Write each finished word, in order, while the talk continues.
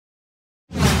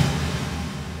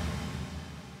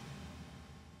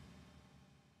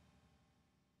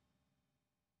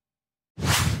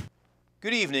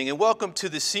Good evening and welcome to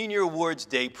the Senior Awards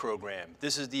Day program.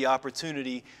 This is the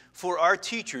opportunity for our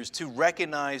teachers to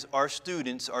recognize our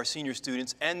students, our senior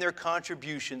students, and their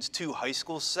contributions to High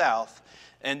School South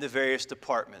and the various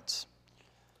departments.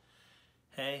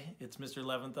 Hey, it's Mr.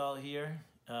 Leventhal here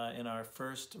in our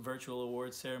first virtual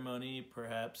awards ceremony,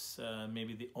 perhaps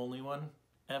maybe the only one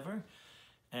ever,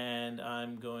 and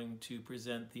I'm going to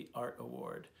present the Art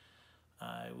Award.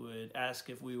 I would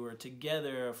ask if we were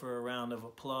together for a round of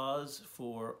applause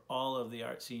for all of the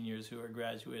art seniors who are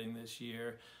graduating this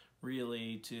year,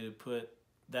 really to put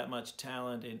that much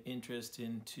talent and interest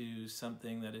into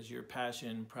something that is your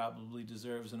passion probably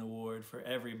deserves an award for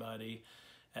everybody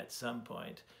at some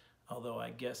point, although I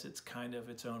guess it's kind of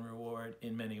its own reward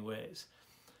in many ways.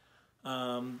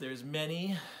 There's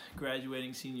many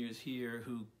graduating seniors here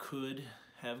who could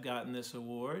have gotten this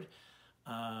award.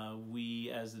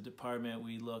 We, as the department,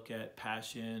 we look at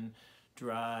passion,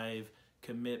 drive,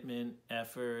 commitment,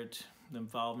 effort,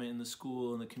 involvement in the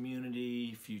school and the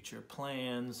community, future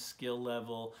plans, skill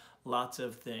level, lots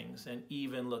of things. And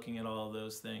even looking at all of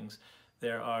those things,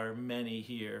 there are many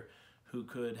here who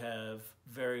could have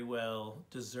very well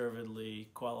deservedly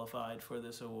qualified for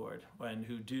this award and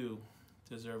who do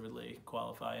deservedly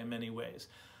qualify in many ways.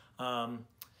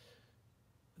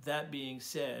 That being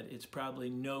said, it's probably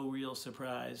no real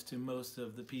surprise to most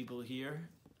of the people here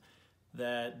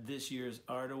that this year's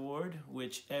Art Award,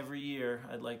 which every year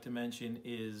I'd like to mention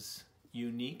is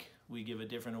unique. We give a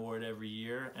different award every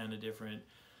year and a different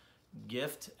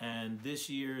gift. And this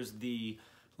year's the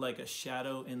Like a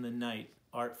Shadow in the Night,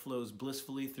 Art Flows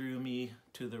Blissfully Through Me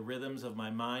to the Rhythms of My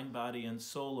Mind, Body, and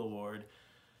Soul Award.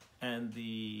 And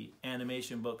the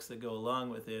animation books that go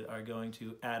along with it are going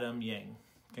to Adam Yang.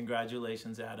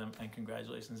 Congratulations, Adam, and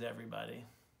congratulations, everybody.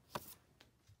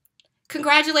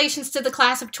 Congratulations to the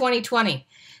class of 2020.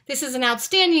 This is an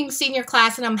outstanding senior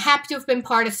class, and I'm happy to have been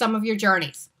part of some of your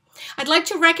journeys. I'd like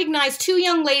to recognize two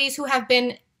young ladies who have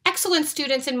been excellent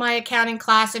students in my accounting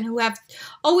class and who have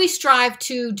always strived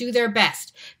to do their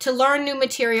best, to learn new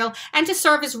material, and to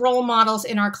serve as role models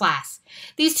in our class.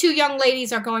 These two young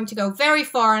ladies are going to go very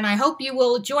far, and I hope you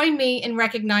will join me in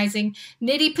recognizing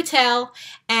Nidhi Patel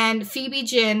and Phoebe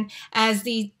Jin as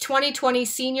the 2020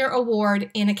 Senior Award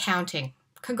in Accounting.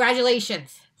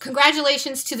 Congratulations.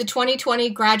 Congratulations to the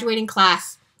 2020 graduating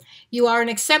class. You are an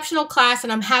exceptional class,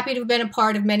 and I'm happy to have been a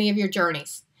part of many of your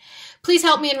journeys. Please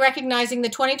help me in recognizing the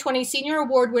 2020 Senior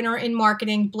Award winner in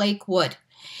Marketing, Blake Wood.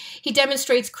 He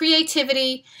demonstrates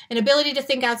creativity, an ability to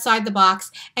think outside the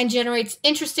box, and generates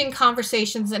interesting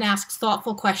conversations and asks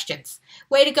thoughtful questions.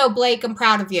 Way to go, Blake. I'm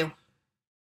proud of you.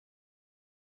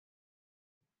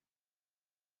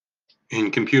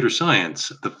 In computer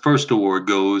science, the first award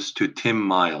goes to Tim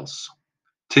Miles.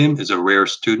 Tim is a rare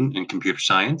student in computer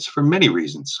science for many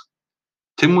reasons.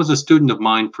 Tim was a student of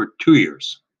mine for 2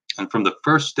 years, and from the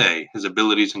first day, his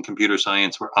abilities in computer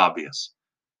science were obvious.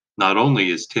 Not only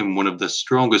is Tim one of the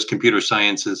strongest computer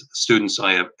sciences students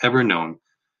I have ever known,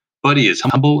 but he is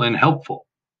humble and helpful,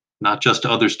 not just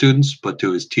to other students, but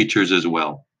to his teachers as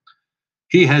well.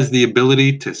 He has the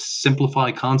ability to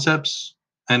simplify concepts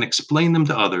and explain them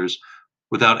to others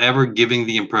without ever giving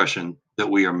the impression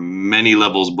that we are many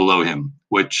levels below him,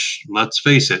 which, let's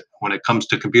face it, when it comes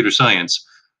to computer science,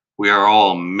 we are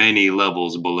all many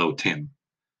levels below Tim.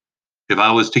 If I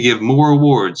was to give more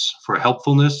awards for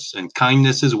helpfulness and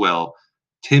kindness as well,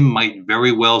 Tim might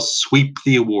very well sweep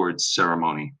the awards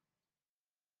ceremony.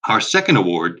 Our second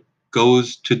award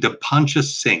goes to Dipansha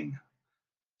Singh.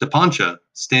 Dipansha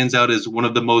stands out as one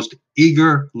of the most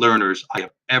eager learners I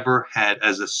have ever had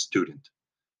as a student.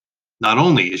 Not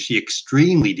only is she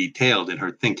extremely detailed in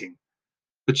her thinking,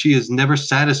 but she is never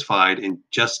satisfied in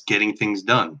just getting things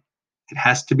done. It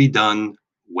has to be done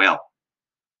well.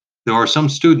 There are some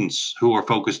students who are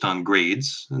focused on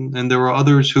grades, and there are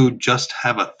others who just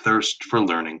have a thirst for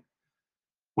learning.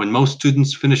 When most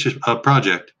students finish a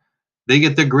project, they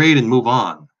get their grade and move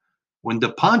on. When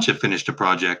Dipansha finished a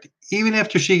project, even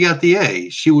after she got the A,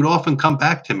 she would often come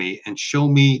back to me and show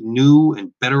me new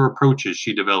and better approaches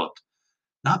she developed.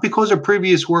 Not because her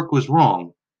previous work was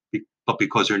wrong, but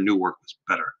because her new work was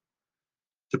better.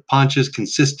 Dipansha's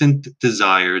consistent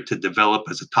desire to develop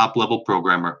as a top-level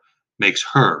programmer makes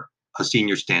her a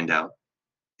senior standout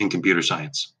in computer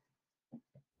science.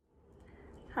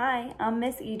 Hi, I'm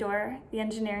Miss Edor, the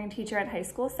engineering teacher at High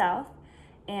School South,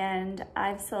 and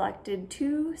I've selected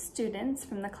two students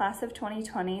from the class of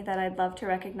 2020 that I'd love to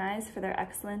recognize for their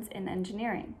excellence in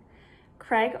engineering.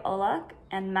 Craig Olak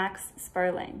and Max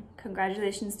Sperling.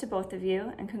 Congratulations to both of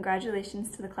you, and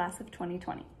congratulations to the class of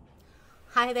 2020.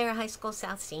 Hi there, High School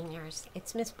South seniors.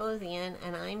 It's Miss Bothian,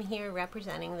 and I'm here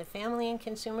representing the Family and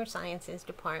Consumer Sciences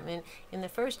Department in the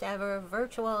first ever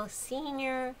virtual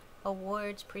Senior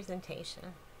Awards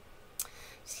presentation.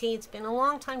 See, it's been a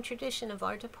long-time tradition of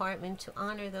our department to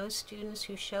honor those students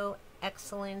who show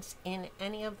excellence in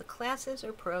any of the classes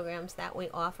or programs that we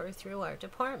offer through our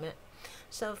department.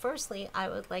 So firstly, I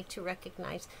would like to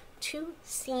recognize 2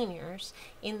 seniors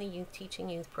in the Youth Teaching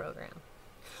Youth program.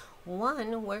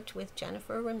 One worked with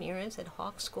Jennifer Ramirez at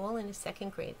Hawk School in a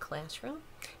 2nd grade classroom,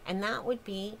 and that would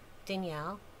be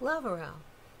Danielle Loverow.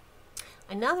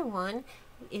 Another one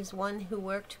is one who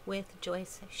worked with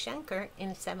Joyce Schenker in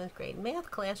a 7th grade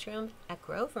math classroom at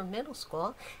Grover Middle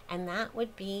School, and that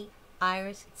would be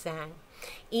Iris Zhang.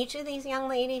 Each of these young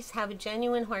ladies have a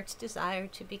genuine heart's desire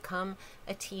to become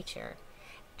a teacher,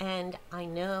 and I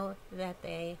know that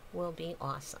they will be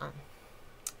awesome.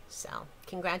 So,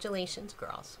 congratulations,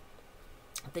 girls.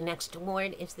 The next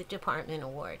award is the Department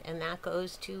Award, and that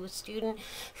goes to a student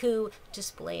who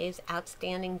displays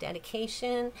outstanding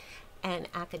dedication and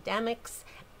academics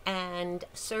and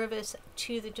service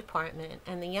to the department.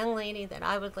 And the young lady that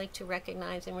I would like to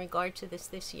recognize in regard to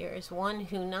this year is one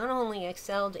who not only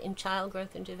excelled in child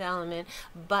growth and development,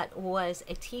 but was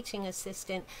a teaching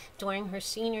assistant during her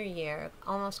senior year,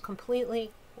 almost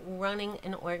completely running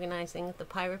and organizing the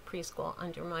Pirate Preschool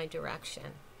under my direction.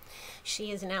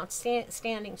 She is an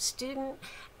outstanding student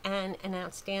and an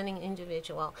outstanding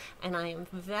individual, and I am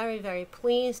very, very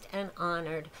pleased and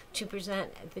honored to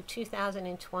present the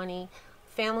 2020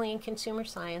 Family and Consumer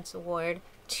Science Award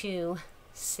to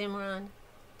Simran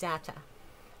Datta.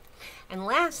 And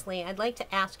lastly, I'd like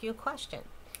to ask you a question.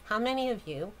 How many of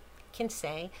you can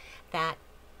say that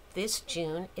this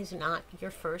June is not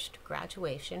your first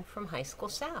graduation from High School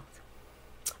South?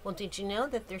 Well, did you know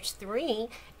that there's 3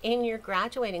 in your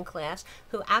graduating class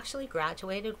who actually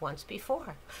graduated once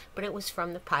before, but it was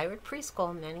from the Pirate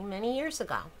Preschool many, many years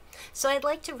ago. So I'd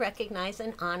like to recognize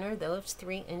and honor those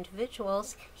 3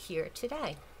 individuals here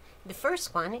today. The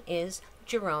first one is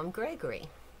Jerome Gregory.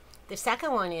 The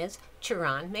second one is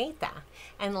Charan Mehta.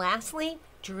 And lastly,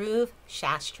 Dhruv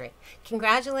Shastri.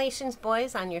 Congratulations,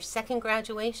 boys, on your 2nd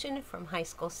graduation from High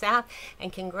School South,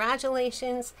 and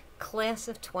congratulations, class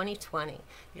of 2020.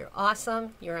 You're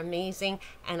awesome, you're amazing,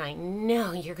 and I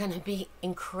know you're going to be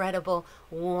incredible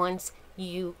once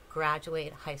you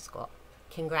graduate high school.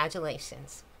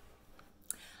 Congratulations.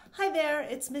 Hi there,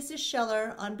 it's Mrs.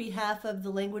 Scheller. On behalf of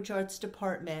the Language Arts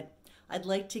Department, I'd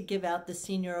like to give out the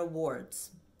Senior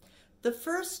Awards. The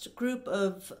first group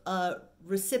of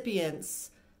recipients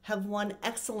have won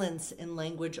excellence in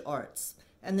language arts,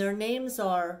 and their names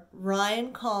are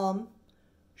Ryan Kalm,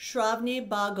 Shravani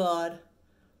Bagod,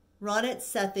 Ronit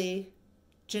Sethi,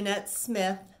 Jeanette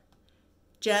Smith,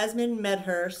 Jasmine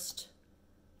Medhurst,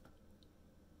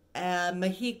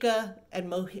 Mahika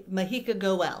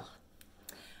Goel.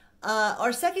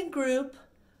 Our second group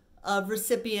of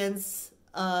recipients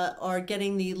are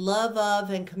getting the Love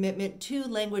of and Commitment to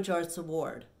Language Arts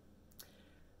Award.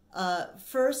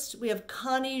 First, we have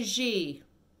Connie G,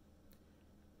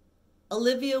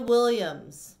 Olivia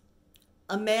Williams,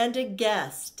 Amanda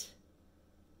Guest,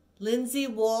 Lindsay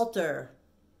Walter,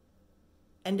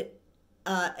 and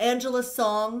Angela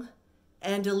Song,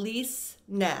 and Elise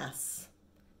Nass.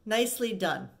 Nicely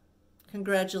done.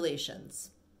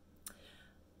 Congratulations.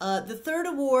 The third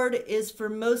award is for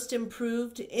Most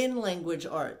Improved in Language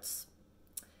Arts.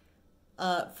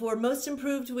 For Most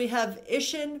Improved, we have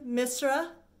Ishan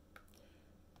Misra,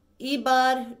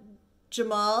 Ibad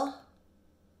Jamal,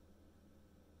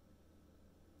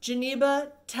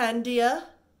 Geneba Tandia,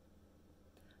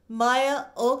 Maya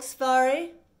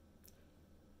Oksvari,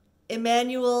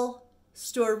 Emmanuel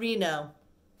Storino.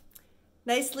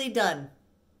 Nicely done.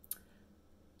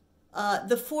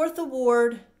 The fourth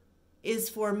award is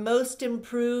for Most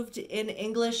Improved in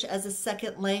English as a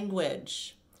Second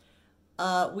Language.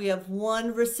 We have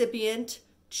one recipient,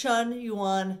 Chun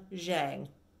Yuan Zhang.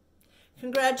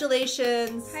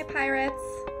 Congratulations. Hi, Pirates.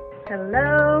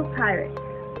 Hello, Pirates.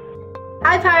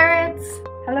 Hi, Pirates.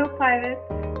 Hello, Pirates.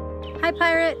 Hi,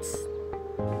 Pirates.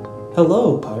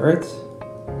 Hello, Pirates.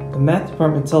 The Math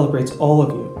Department celebrates all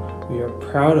of you. We are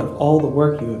proud of all the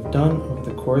work you have done over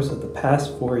the course of the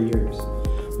past 4 years.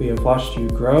 We have watched you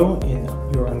grow in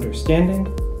your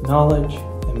understanding, knowledge,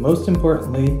 and most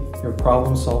importantly, your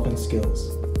problem-solving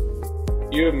skills.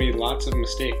 You have made lots of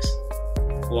mistakes.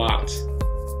 Lots.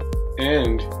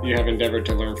 And you have endeavored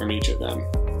to learn from each of them.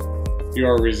 You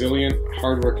are resilient,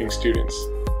 hardworking students.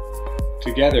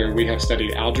 Together, we have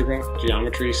studied algebra,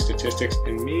 geometry, statistics,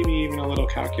 and maybe even a little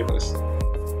calculus.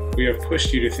 We have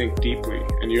pushed you to think deeply,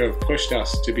 and you have pushed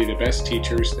us to be the best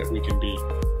teachers that we can be.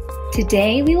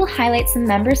 Today, we will highlight some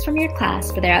members from your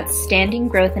class for their outstanding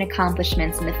growth and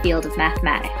accomplishments in the field of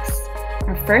mathematics.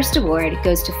 Our first award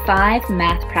goes to 5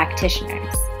 math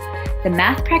practitioners. The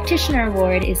Math Practitioner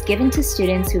Award is given to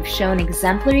students who have shown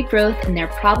exemplary growth in their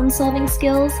problem-solving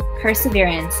skills,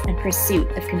 perseverance, and pursuit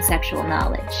of conceptual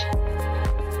knowledge.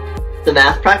 The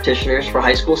Math Practitioners for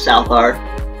High School South are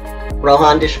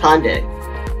Rohan Deshpande,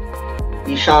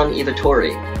 Ishan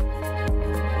Ivatori,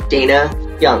 Dana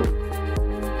Young,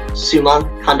 Suman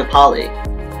Kandapali,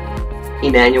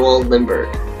 Emmanuel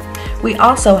Lindbergh. We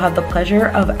also have the pleasure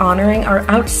of honoring our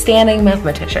outstanding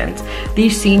mathematicians.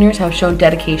 These seniors have shown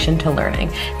dedication to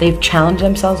learning. They've challenged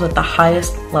themselves with the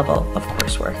highest level of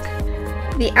coursework.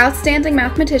 The outstanding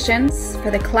mathematicians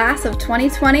for the class of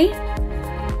 2020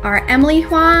 are Emily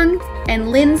Huang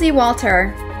and Lindsay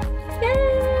Walter.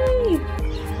 Yay!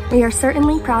 We are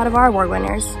certainly proud of our award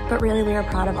winners, but really we are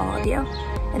proud of all of you.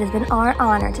 It has been our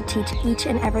honor to teach each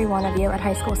and every one of you at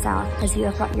High School South, as you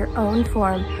have brought your own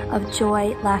form of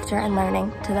joy, laughter, and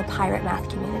learning to the pirate math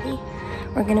community.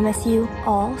 We're going to miss you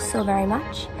all so very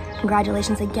much.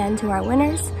 Congratulations again to our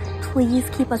winners. Please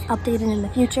keep us updated in the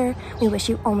future. We wish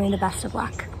you only the best of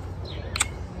luck.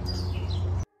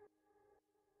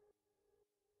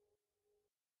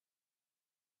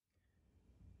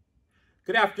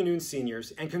 Good afternoon,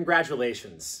 seniors, and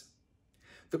congratulations.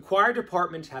 The choir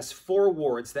department has 4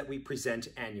 awards that we present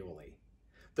annually.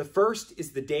 The first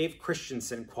is the Dave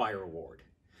Christensen Choir Award.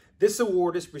 This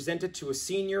award is presented to a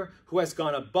senior who has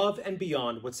gone above and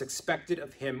beyond what's expected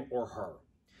of him or her.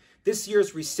 This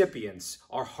year's recipients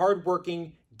are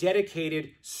hardworking, dedicated,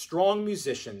 strong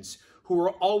musicians who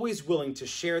are always willing to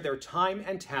share their time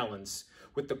and talents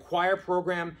with the choir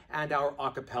program and our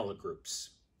a cappella groups.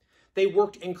 They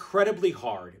worked incredibly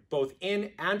hard, both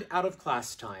in and out of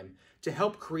class time, to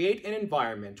help create an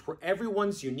environment where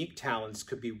everyone's unique talents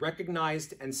could be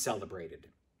recognized and celebrated.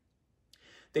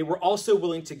 They were also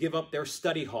willing to give up their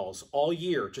study halls all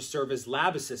year to serve as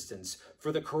lab assistants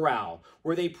for the chorale,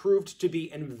 where they proved to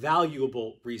be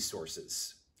invaluable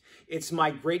resources. It's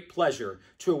my great pleasure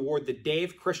to award the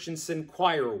Dave Christensen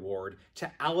Choir Award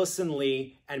to Allison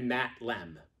Lee and Matt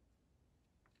Lem.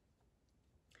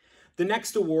 The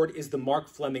next award is the Mark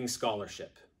Fleming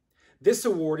Scholarship. This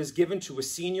award is given to a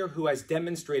senior who has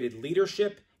demonstrated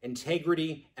leadership,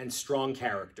 integrity, and strong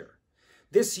character.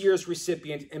 This year's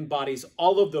recipient embodies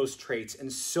all of those traits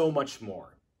and so much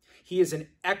more. He is an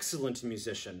excellent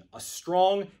musician, a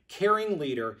strong, caring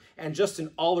leader, and just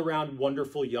an all-around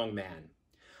wonderful young man.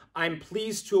 I'm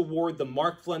pleased to award the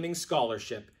Mark Fleming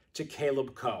Scholarship to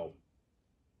Caleb Coe.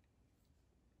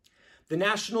 The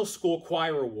National School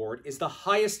Choir Award is the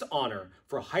highest honor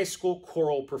for high school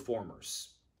choral performers.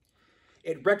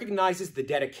 It recognizes the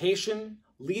dedication,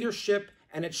 leadership,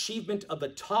 and achievement of the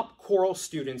top choral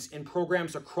students in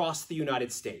programs across the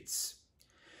United States.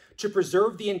 To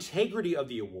preserve the integrity of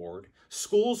the award,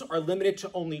 schools are limited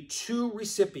to only 2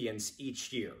 recipients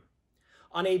each year.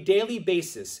 On a daily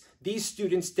basis, these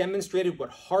students demonstrated what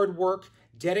hard work,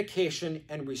 dedication,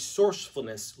 and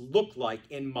resourcefulness look like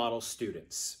in model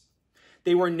students.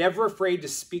 They were never afraid to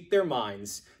speak their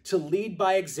minds, to lead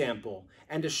by example,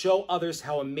 and to show others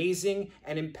how amazing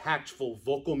and impactful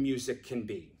vocal music can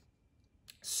be.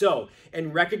 So,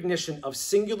 in recognition of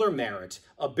singular merit,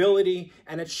 ability,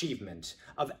 and achievement,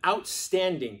 of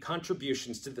outstanding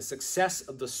contributions to the success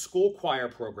of the school choir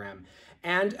program,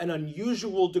 and an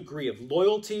unusual degree of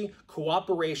loyalty,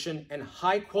 cooperation, and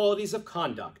high qualities of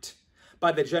conduct,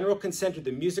 by the general consent of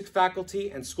the music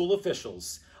faculty and school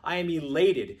officials, I am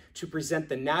elated to present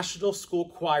the National School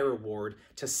Choir Award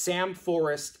to Sam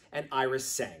Forrest and Iris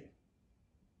Sang.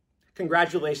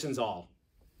 Congratulations all.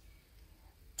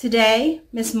 Today,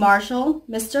 Ms. Marshall,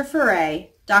 Mr.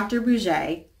 Foray, Dr.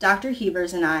 Bouget, Dr.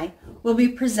 Hebers, and I will be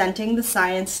presenting the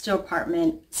Science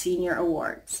Department Senior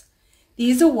Awards.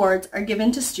 These awards are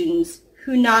given to students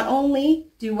who not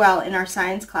only do well in our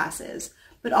science classes,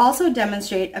 but also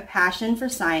demonstrate a passion for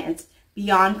science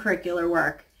beyond curricular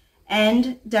work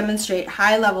and demonstrate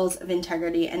high levels of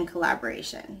integrity and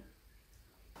collaboration.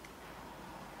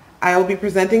 I will be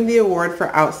presenting the award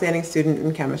for Outstanding Student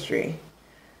in Chemistry.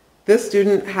 This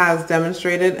student has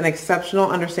demonstrated an exceptional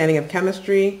understanding of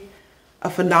chemistry, a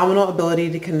phenomenal ability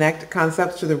to connect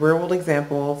concepts to the real-world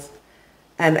examples,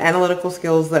 and analytical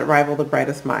skills that rival the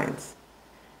brightest minds.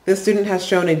 This student has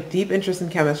shown a deep interest in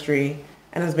chemistry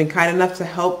and has been kind enough to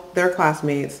help their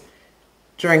classmates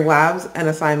during labs and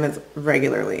assignments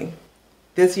regularly.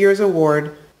 This year's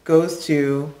award goes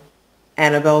to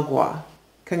Annabelle Gua.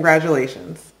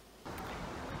 Congratulations.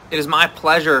 It is my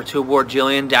pleasure to award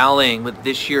Jillian Dowling with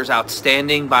this year's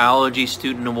Outstanding Biology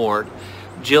Student Award.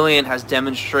 Jillian has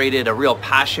demonstrated a real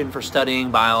passion for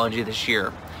studying biology this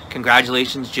year.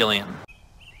 Congratulations, Jillian.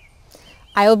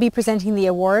 I will be presenting the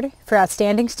award for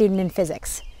Outstanding Student in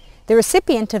Physics. The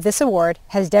recipient of this award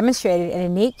has demonstrated an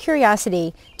innate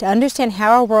curiosity to understand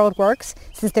how our world works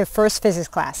since their first physics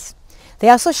class. They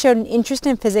also showed an interest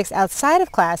in physics outside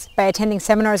of class by attending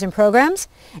seminars and programs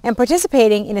and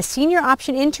participating in a senior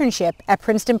option internship at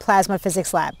Princeton Plasma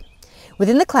Physics Lab.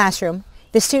 Within the classroom,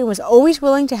 the student was always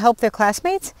willing to help their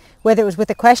classmates, whether it was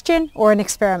with a question or an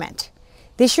experiment.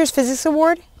 This year's physics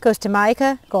award goes to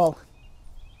Maika Gohl.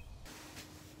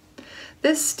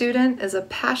 This student is a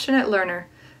passionate learner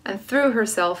and threw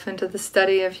herself into the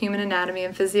study of human anatomy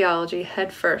and physiology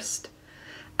head first.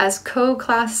 As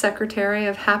co-class secretary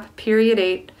of HAP Period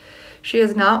 8, she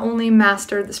has not only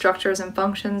mastered the structures and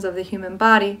functions of the human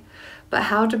body, but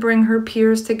how to bring her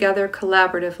peers together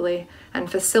collaboratively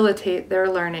and facilitate their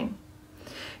learning.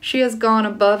 She has gone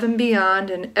above and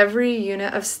beyond in every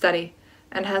unit of study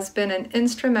and has been an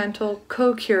instrumental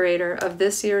co-curator of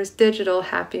this year's digital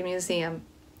Happy Museum.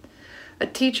 A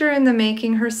teacher in the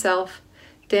making herself,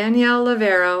 Danielle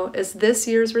Lavero is this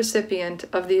year's recipient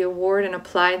of the Award in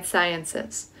Applied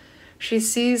Sciences. She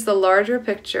sees the larger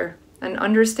picture and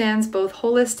understands both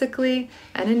holistically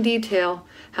and in detail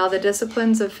how the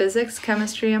disciplines of physics,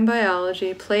 chemistry, and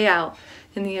biology play out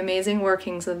in the amazing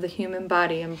workings of the human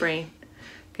body and brain.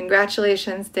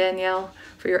 Congratulations, Danielle,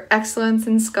 for your excellence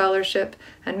in scholarship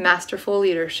and masterful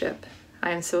leadership.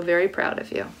 I am so very proud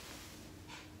of you.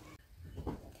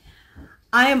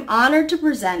 I am honored to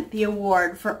present the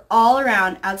award for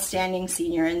all-around outstanding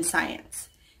senior in science.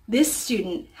 This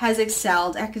student has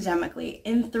excelled academically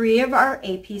in 3 of our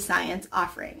AP Science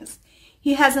offerings.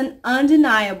 He has an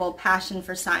undeniable passion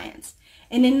for science,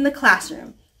 and in the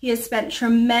classroom, he has spent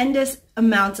tremendous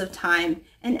amounts of time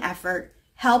and effort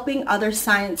helping other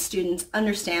science students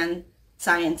understand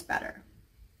science better.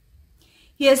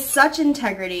 He has such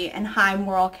integrity and high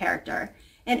moral character,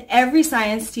 and every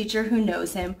science teacher who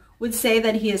knows him would say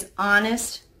that he is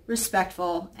honest,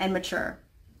 respectful, and mature.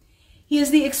 He is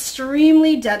the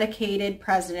extremely dedicated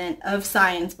president of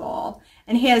Science Bowl,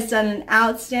 and he has done an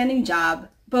outstanding job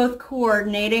both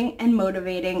coordinating and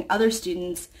motivating other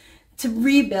students to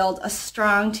rebuild a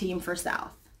strong team for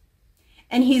South.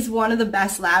 And he's one of the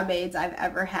best lab aides I've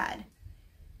ever had.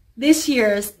 This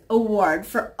year's award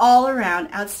for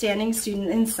all-around outstanding student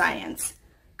in science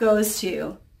goes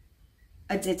to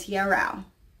Aditya Rao.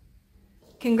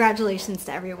 Congratulations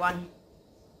to everyone.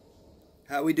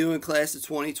 How we doing, class of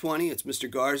 2020? It's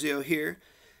Mr. Garzio here,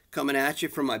 coming at you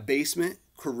from my basement,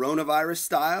 coronavirus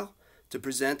style, to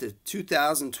present the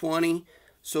 2020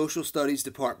 Social Studies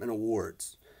Department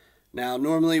Awards. Now,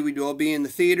 normally we'd all be in the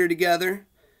theater together,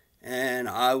 and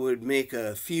I would make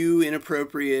a few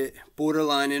inappropriate,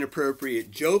 borderline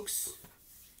inappropriate jokes,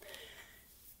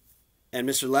 and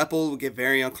Mr. Leppel would get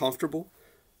very uncomfortable,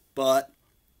 but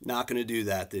not going to do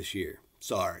that this year.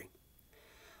 Sorry.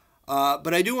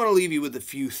 But I do want to leave you with a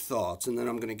few thoughts, and then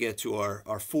I'm going to get to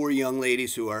our 4 young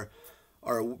ladies who are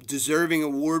deserving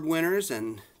award winners,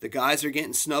 and the guys are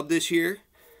getting snubbed this year.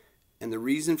 And the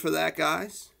reason for that,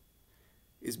 guys,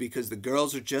 is because the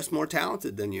girls are just more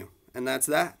talented than you, and that's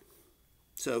that.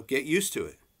 So get used to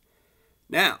it.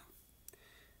 Now,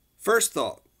 first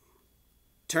thought,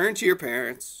 turn to your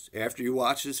parents after you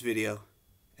watch this video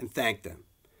and thank them.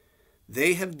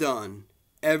 They have done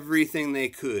everything they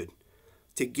could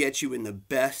to get you in the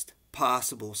best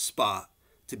possible spot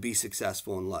to be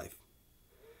successful in life.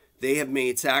 They have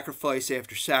made sacrifice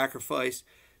after sacrifice.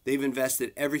 They've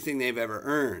invested everything they've ever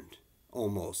earned,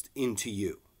 almost, into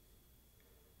you.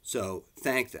 So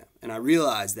thank them. And I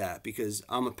realize that because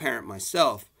I'm a parent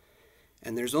myself,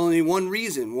 and there's only one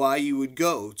reason why you would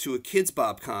go to a Kids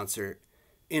Bop concert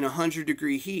in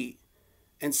 100-degree heat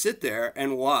and sit there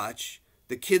and watch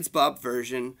the Kids Bop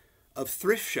version of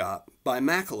Thrift Shop by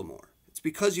Macklemore. It's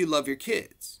because you love your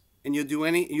kids, and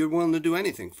you're willing to do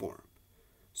anything for them.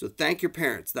 So thank your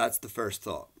parents. That's the first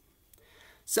thought.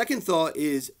 Second thought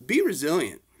is be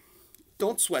resilient.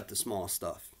 Don't sweat the small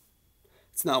stuff.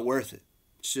 It's not worth it.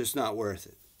 It's just not worth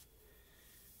it.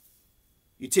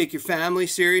 You take your family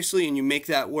seriously and you make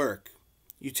that work.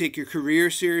 You take your career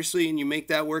seriously and you make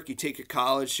that work. You take your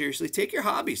college seriously. Take your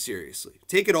hobby seriously.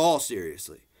 Take it all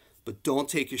seriously. But don't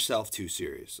take yourself too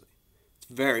seriously. It's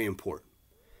very important.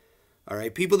 All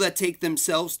right? People that take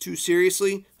themselves too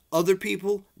seriously, other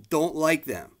people don't like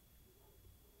them.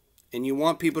 And you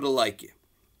want people to like you.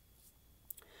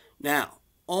 Now,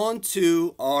 on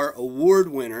to our award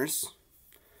winners.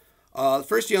 The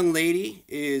first young lady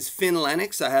is Finn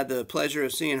Lennox. I had the pleasure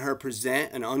of seeing her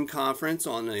present an unconference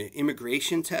on the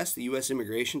immigration test, the U.S.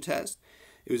 immigration test.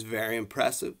 It was very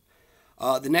impressive.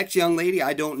 The next young lady,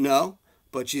 I don't know,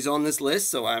 but she's on this list,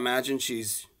 so I imagine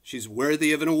she's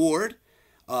worthy of an award.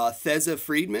 Theza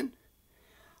Friedman.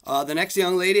 The next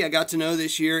young lady I got to know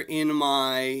this year in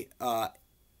my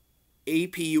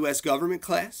AP U.S. government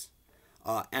class,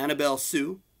 Annabelle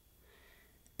Sue.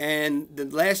 And the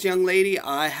last young lady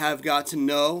I have got to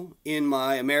know in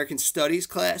my American Studies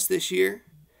class this year,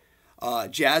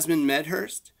 Jasmine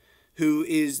Medhurst, who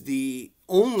is the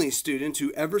only student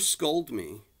to ever scold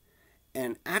me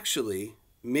and actually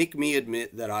make me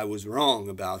admit that I was wrong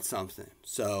about something.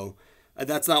 So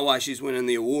that's not why she's winning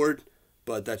the award,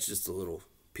 but that's just a little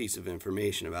piece of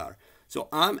information about her. So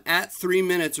I'm at 3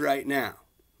 minutes right now,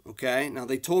 okay? Now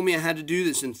they told me I had to do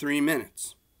this in 3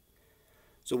 minutes.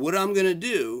 So what I'm going to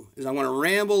do is I'm going to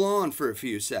ramble on for a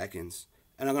few seconds,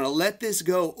 and I'm going to let this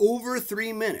go over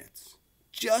 3 minutes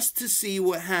just to see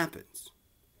what happens.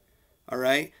 All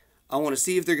right? I want to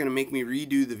see if they're going to make me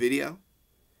redo the video.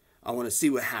 I want to see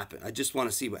what happens. I just want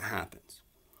to see what happens.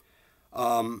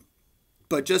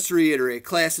 But just to reiterate,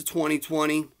 class of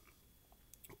 2020,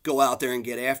 go out there and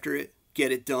get after it.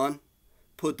 Get it done.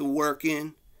 Put the work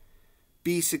in.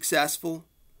 Be successful.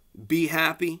 Be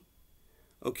happy.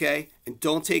 Okay? And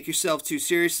don't take yourself too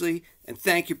seriously. And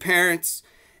thank your parents.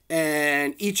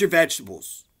 And eat your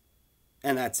vegetables.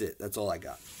 And that's it. That's all I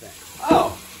got. Thanks.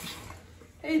 Oh.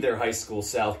 Hey there, High School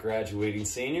South graduating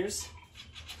seniors.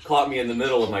 Caught me in the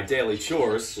middle of my daily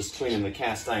chores, just cleaning the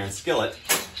cast iron skillet.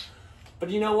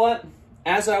 But you know what?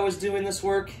 As I was doing this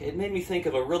work, it made me think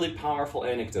of a really powerful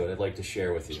anecdote I'd like to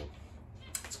share with you.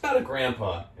 It's about a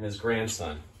grandpa and his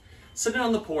grandson sitting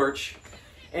on the porch,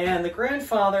 and the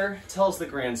grandfather tells the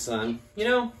grandson, you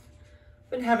know,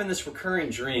 I've been having this recurring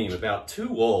dream about two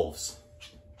wolves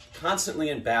constantly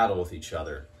in battle with each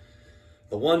other.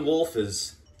 The one wolf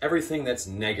is everything that's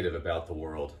negative about the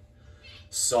world.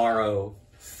 Sorrow,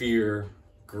 fear,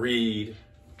 greed,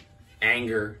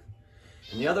 anger.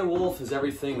 And the other wolf is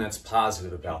everything that's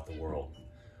positive about the world.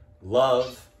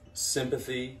 Love,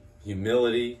 sympathy,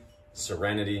 humility,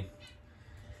 serenity.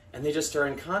 And they just are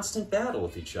in constant battle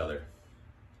with each other.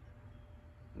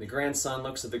 And the grandson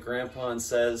looks at the grandpa and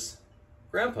says,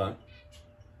 Grandpa,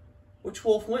 which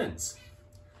wolf wins?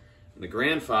 And the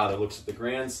grandfather looks at the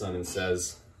grandson and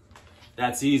says,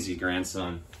 that's easy,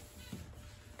 grandson.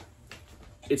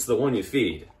 It's the one you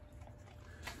feed.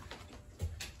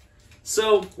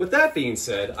 So, with that being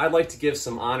said, I'd like to give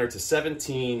some honor to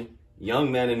 17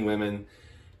 young men and women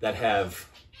that have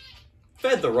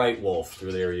fed the right wolf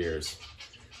through their years.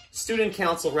 Student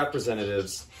Council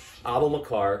representatives Abel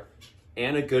McCarr,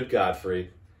 Anna Good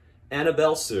Godfrey,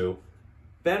 Annabelle Sue,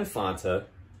 Ben Fonta,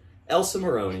 Elsa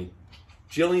Maroney,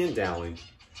 Jillian Dowling,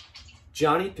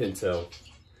 Johnny Pinto,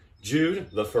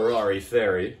 Jude the Ferrari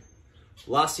Ferry,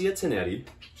 Lacia Tanetti,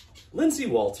 Lindsay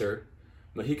Walter,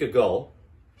 Mahika Gull,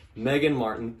 Megan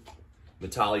Martin,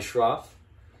 Mitali Schroff,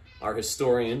 our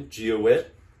historian Gia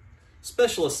Witt,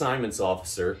 Special Assignments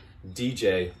Officer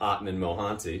DJ Atman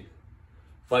Mohanty,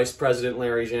 Vice President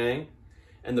Larry Zhang,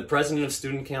 and the President of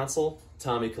Student Council,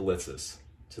 Tommy Kalitzis.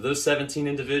 To those 17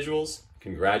 individuals,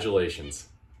 congratulations.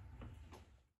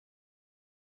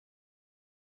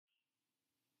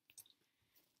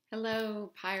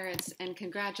 Hello, Pirates, and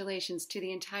congratulations to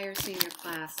the entire senior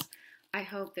class. I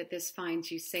hope that this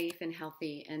finds you safe and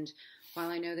healthy, and while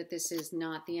I know that this is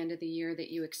not the end of the year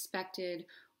that you expected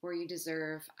or you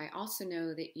deserve, I also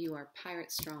know that you are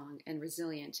pirate strong and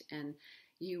resilient, and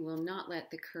you will not let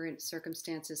the current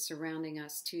circumstances surrounding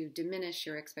us to diminish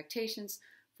your expectations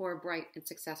for a bright and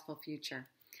successful future.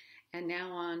 And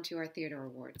now on to our theater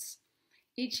awards.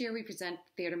 Each year we present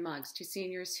theater mugs to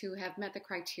seniors who have met the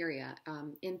criteria.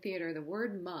 In theater, the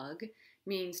word mug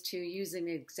means to use an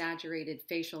exaggerated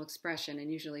facial expression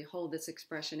and usually hold this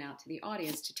expression out to the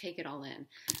audience to take it all in.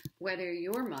 Whether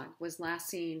your mug was last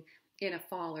seen in a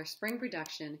fall or spring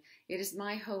production, it is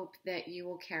my hope that you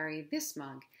will carry this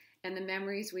mug and the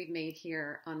memories we've made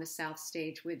here on the South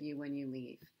Stage with you when you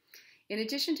leave. In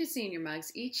addition to senior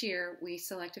mugs, each year we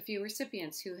select a few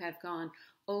recipients who have gone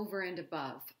over and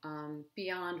above,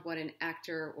 beyond what an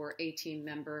actor or A-team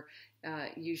member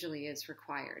usually is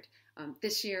required.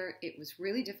 This year it was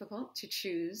really difficult to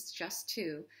choose just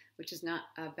two, which is not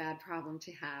a bad problem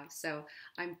to have. So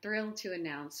I'm thrilled to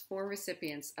announce 4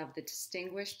 recipients of the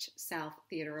Distinguished South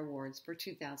Theater Awards for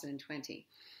 2020.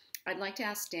 I'd like to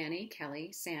ask Danny,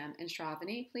 Kelly, Sam, and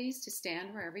Shravani, please, to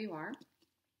stand wherever you are.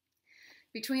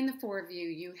 Between the 4 of you,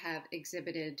 you have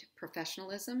exhibited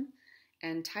professionalism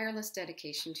and tireless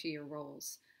dedication to your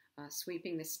roles.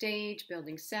 sweeping the stage,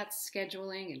 building sets,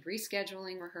 scheduling and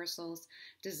rescheduling rehearsals,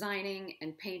 designing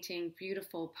and painting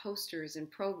beautiful posters and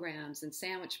programs and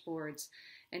sandwich boards,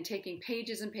 and taking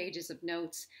pages and pages of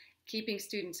notes, keeping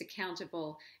students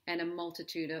accountable, and a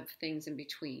multitude of things in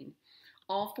between.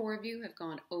 All 4 of you have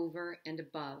gone over and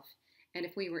above. And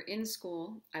if we were in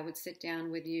school, I would sit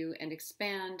down with you and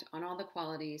expand on all the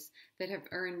qualities that have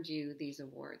earned you these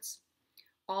awards.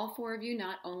 All 4 of you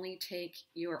not only take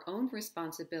your own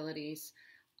responsibilities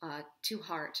to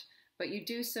heart, but you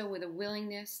do so with a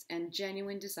willingness and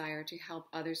genuine desire to help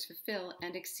others fulfill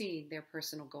and exceed their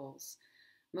personal goals.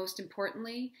 Most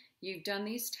importantly, you've done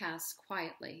these tasks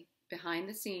quietly, behind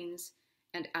the scenes,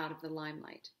 and out of the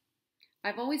limelight.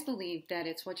 I've always believed that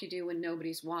it's what you do when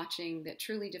nobody's watching that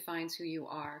truly defines who you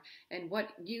are, and what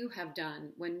you have done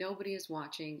when nobody is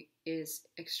watching is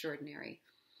extraordinary.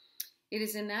 It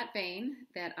is in that vein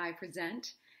that I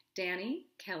present Danny,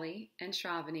 Kelly, and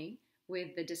Shravani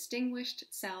with the Distinguished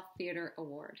South Theater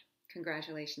Award.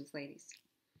 Congratulations, ladies.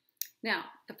 Now,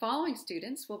 the following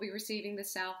students will be receiving the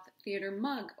South Theater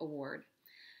Mug Award.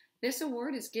 This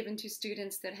award is given to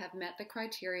students that have met the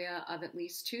criteria of at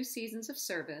least 2 seasons of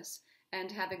service and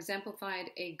have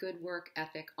exemplified a good work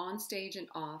ethic on stage and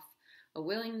off, a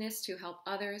willingness to help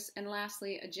others, and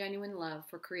lastly, a genuine love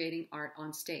for creating art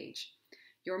on stage.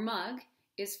 Your mug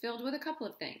is filled with a couple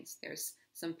of things. There's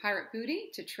some pirate booty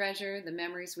to treasure the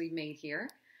memories we've made here,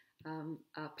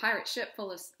 a pirate ship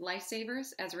full of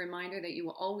lifesavers as a reminder that you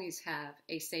will always have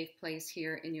a safe place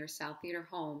here in your South Theater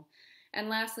home, and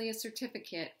lastly, a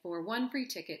certificate for 1 free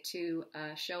ticket to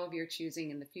a show of your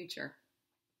choosing in the future.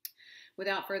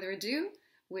 Without further ado,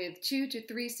 with 2 to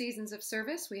 3 seasons of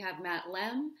service, we have Matt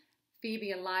Lem,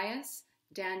 Phoebe Elias,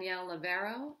 Danielle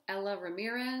Lavero, Ella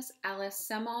Ramirez, Alice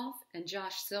Semoff, and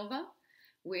Josh Silva.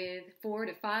 With 4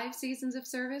 to 5 seasons of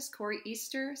service, Corey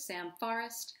Easter, Sam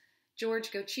Forrest,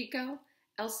 George Gochico,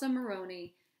 Elsa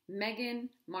Maroney, Megan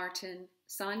Martin,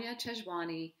 Sonia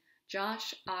Chejwani,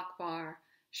 Josh Akbar,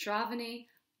 Shravani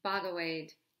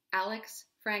Bhagawade, Alex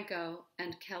Franco,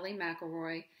 and Kelly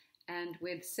McElroy. And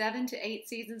with 7 to 8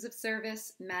 seasons of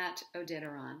service, Matt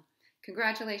Odederon.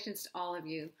 Congratulations to all of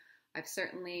you. I've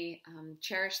certainly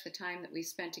cherished the time that we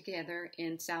spent together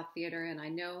in South Theater, and I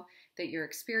know that your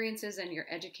experiences and your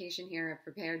education here have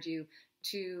prepared you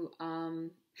to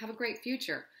have a great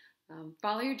future.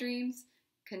 Follow your dreams,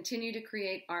 continue to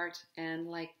create art, and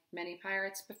like many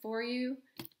pirates before you,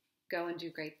 go and do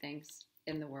great things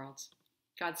in the world.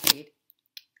 Godspeed.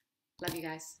 Love you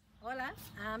guys. Hola,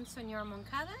 I'm Senora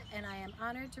Moncada, and I am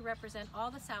honored to represent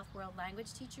all the South World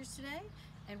language teachers today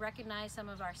and recognize some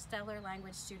of our stellar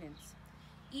language students.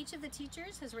 Each of the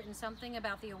teachers has written something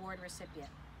about the award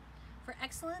recipient. For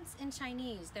excellence in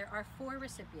Chinese, there are 4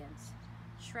 recipients.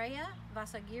 Shreya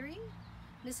Vasagiri.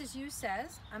 Mrs. Yu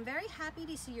says, I'm very happy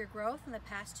to see your growth in the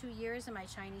past 2 years in my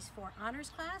Chinese 4 honors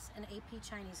class and AP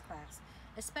Chinese class,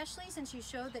 especially since you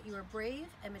showed that you were brave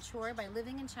and mature by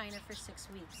living in China for 6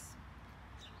 weeks.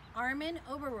 Armin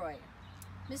Oberoi.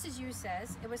 Mrs. Yu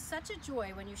says, it was such a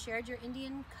joy when you shared your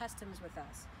Indian customs with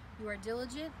us. You are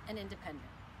diligent and independent.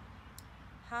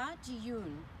 Ha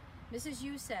Ji-yoon. Mrs.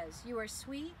 Yu says, you are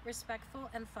sweet, respectful,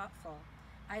 and thoughtful.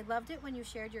 I loved it when you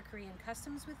shared your Korean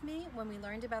customs with me when we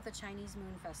learned about the Chinese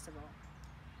Moon Festival.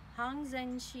 Hang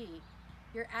Zhen-shi.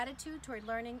 Your attitude toward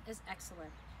learning is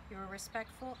excellent. You are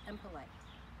respectful and polite.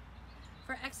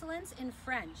 For excellence in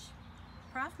French,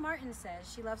 Prof. Martin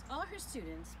says she loves all her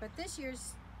students, but this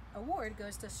year's award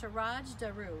goes to Suraj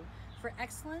Daru for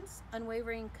excellence,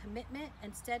 unwavering commitment,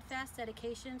 and steadfast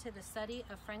dedication to the study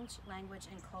of French language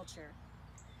and culture.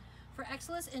 For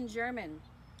excellence in German,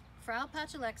 Frau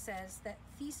Pachelek says that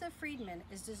Thesa Friedman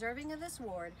is deserving of this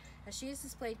award as she has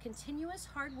displayed continuous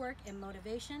hard work and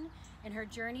motivation in her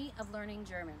journey of learning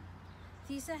German.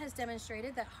 Thesa has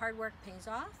demonstrated that hard work pays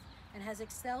off and has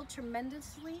excelled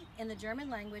tremendously in the German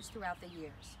language throughout the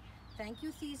years. Thank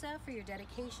you, Thesa, for your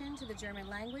dedication to the German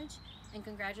language, and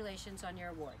congratulations on your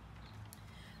award.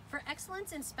 For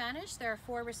excellence in Spanish, there are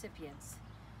 4 recipients.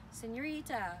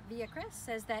 Senorita Villacres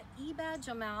says that Ibad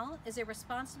Jamal is a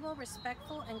responsible,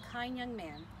 respectful, and kind young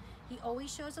man. He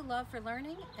always shows a love for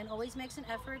learning and always makes an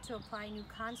effort to apply new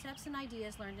concepts and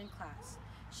ideas learned in class.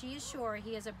 She is sure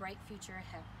he has a bright future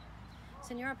ahead.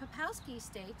 Senora Popowski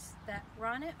states that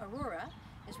Ronit Aurora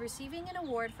is receiving an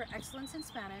award for excellence in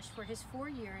Spanish for his 4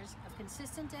 years of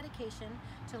consistent dedication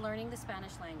to learning the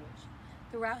Spanish language.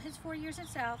 Throughout his 4 years at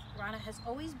South, Ronit has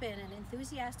always been an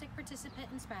enthusiastic participant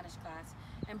in Spanish class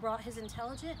and brought his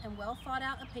intelligent and well thought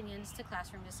out opinions to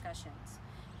classroom discussions.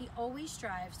 He always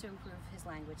strives to improve his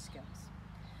language skills.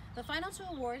 The final 2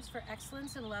 awards for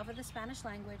excellence and love of the Spanish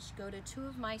language go to 2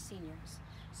 of my seniors.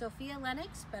 Sophia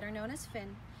Lennox, better known as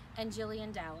Finn, and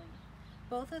Jillian Dowling.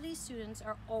 Both of these students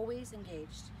are always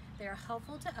engaged. They are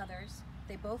helpful to others.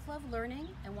 They both love learning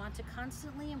and want to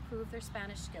constantly improve their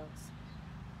Spanish skills.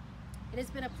 It has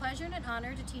been a pleasure and an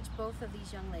honor to teach both of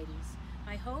these young ladies.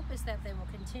 My hope is that they will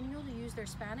continue to use their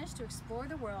Spanish to explore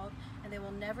the world, and they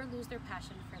will never lose their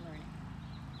passion for learning.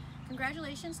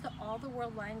 Congratulations to all the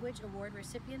World Language Award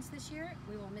recipients this year.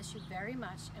 We will miss you very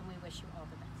much, and we wish you all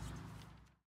the best.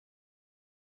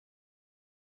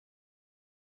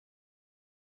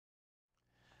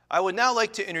 I would now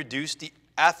like to introduce the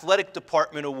Athletic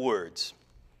Department Awards.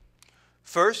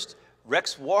 First,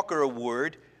 Rex Walker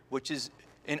Award, which is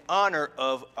in honor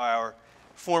of our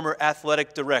former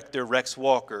athletic director, Rex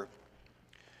Walker.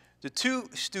 The two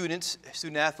student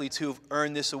athletes who have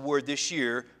earned this award this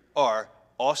year are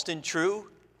Austin True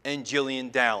and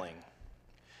Jillian Dowling.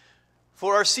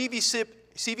 For our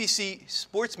CVC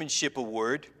Sportsmanship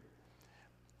Award,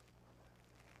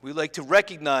 we'd like to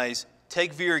recognize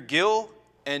Tegvir Gill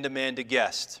and Amanda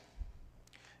Guest.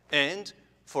 And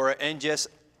for our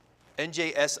NJSIAA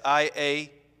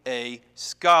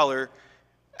Scholar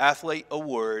Athlete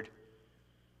Award,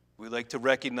 we'd like to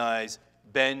recognize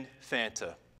Ben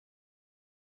Fanta.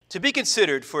 To be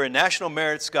considered for a National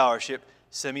Merit Scholarship,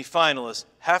 semifinalists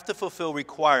have to fulfill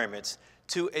requirements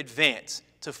to advance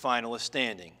to finalist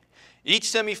standing. Each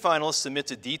semifinalist submits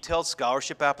a detailed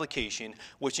scholarship application,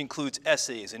 which includes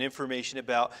essays and information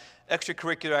about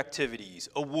extracurricular activities,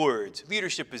 awards,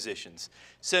 leadership positions.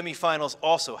 Semifinals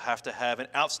also have to have an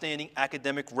outstanding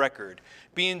academic record,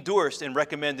 be endorsed and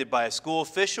recommended by a school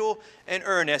official, and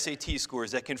earn SAT scores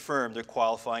that confirm their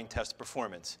qualifying test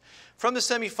performance. From the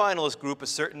semifinalist group, a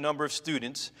certain number of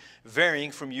students, varying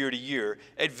from year to year,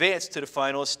 advance to the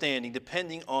finalist standing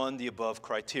depending on the above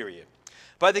criteria.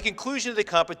 By the conclusion of the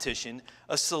competition,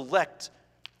 a select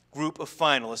group of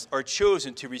finalists are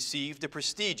chosen to receive the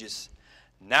prestigious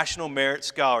National Merit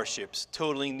Scholarships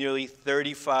totaling nearly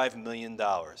 $35 million.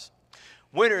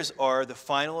 Winners are the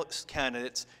finalist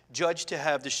candidates judged to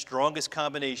have the strongest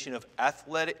combination of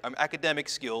academic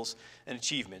skills and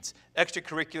achievements,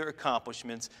 extracurricular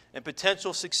accomplishments, and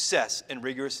potential success in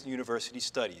rigorous university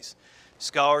studies.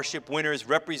 Scholarship winners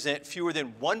represent fewer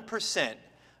than 1%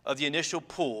 of the initial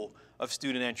pool of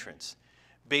student entrants,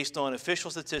 based on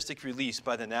official statistics released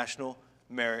by the National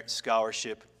Merit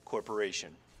Scholarship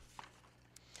Corporation.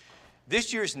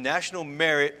 This year's National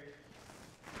Merit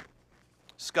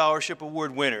Scholarship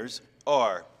Award winners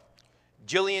are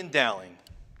Jillian Dowling,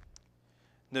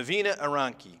 Navina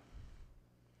Aranki,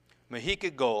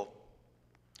 Mahika Goel,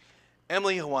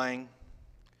 Emily Huang,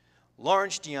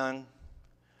 Lawrence Jiang,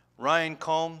 Ryan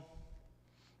Combe,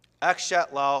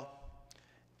 Akshat Lal,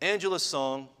 Angela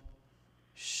Song,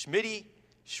 Shmiti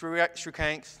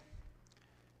Shrikankth,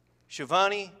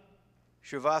 Shivani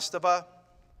Shrivastava,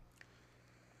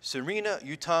 Serena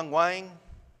Yutong Wang,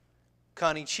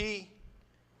 Connie Chi,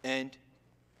 and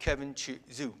Kevin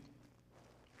Zhu.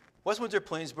 West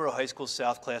Windsor-Plainsboro High School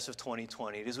South Class of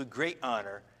 2020, it is with great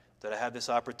honor that I have this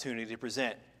opportunity to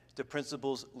present the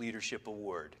Principal's Leadership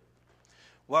Award.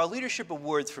 While leadership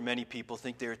awards for many people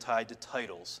think they are tied to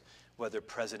titles, whether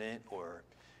president or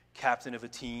captain of a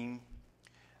team,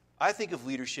 I think of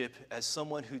leadership as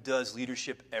someone who does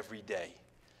leadership every day,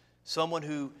 someone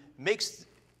who makes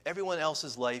everyone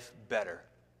else's life better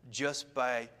just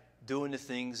by doing the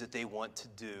things that they want to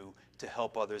do to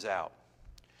help others out.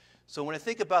 So when I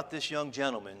think about this young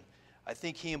gentleman, I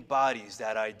think he embodies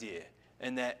that idea,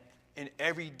 and that in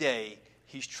every day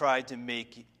he's tried to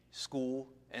make school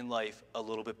and life a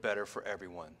little bit better for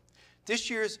everyone.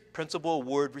 This year's Principal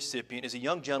Award recipient is a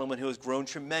young gentleman who has grown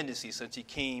tremendously since he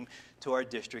came to our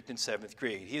district in 7th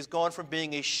grade. He has gone from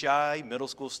being a shy middle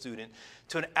school student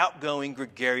to an outgoing,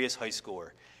 gregarious high schooler.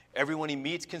 Everyone he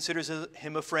meets considers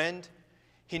him a friend.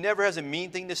 He never has a mean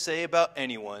thing to say about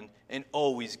anyone and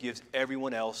always gives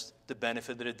everyone else the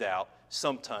benefit of the doubt,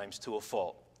 sometimes to a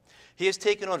fault. He has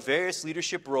taken on various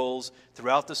leadership roles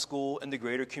throughout the school and the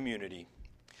greater community.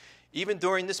 Even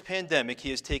during this pandemic,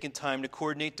 he has taken time to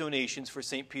coordinate donations for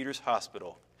St. Peter's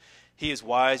Hospital. He is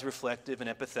wise, reflective, and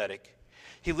empathetic.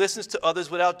 He listens to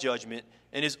others without judgment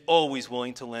and is always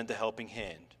willing to lend a helping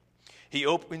hand. He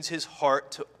opens his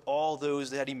heart to all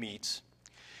those that he meets.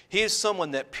 He is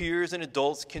someone that peers and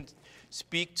adults can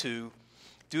speak to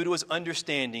due to his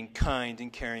understanding, kind,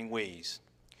 and caring ways.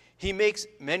 He makes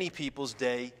many people's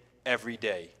day every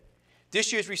day.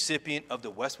 This year's recipient of the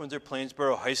West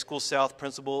Windsor-Plainsboro High School South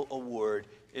Principal Award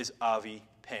is Avi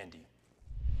Pandy.